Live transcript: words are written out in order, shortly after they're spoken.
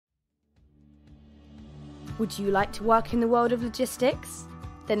Would you like to work in the world of logistics?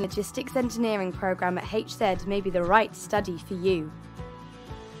 Then Logistics Engineering programme at HZ may be the right study for you.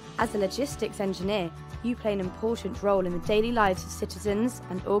 As a logistics engineer, you play an important role in the daily lives of citizens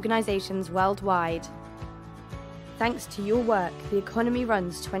and organisations worldwide. Thanks to your work, the economy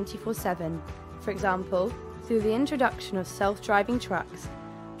runs 24/7. For example, through the introduction of self-driving trucks,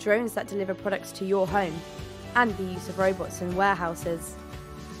 drones that deliver products to your home, and the use of robots in warehouses.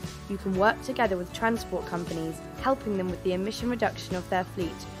 You can work together with transport companies, helping them with the emission reduction of their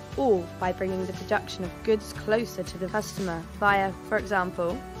fleet, or by bringing the production of goods closer to the customer via, for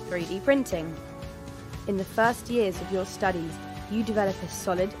example, 3D printing. In the first years of your studies, you develop a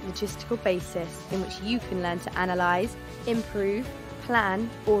solid logistical basis in which you can learn to analyse, improve, plan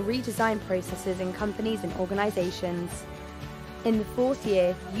or redesign processes in companies and organisations. In the fourth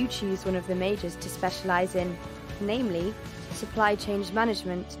year, you choose one of the majors to specialise in, namely Supply Chain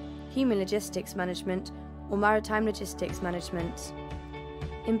Management, Human Logistics Management or Maritime Logistics Management.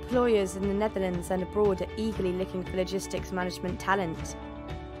 Employers in the Netherlands and abroad are eagerly looking for logistics management talent.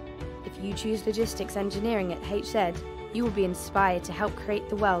 If you choose logistics engineering at HZ, you will be inspired to help create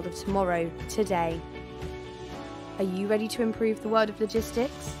the world of tomorrow, today. Are you ready to improve the world of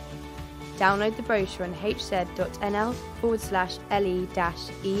logistics? Download the brochure on hz.nl/le-en.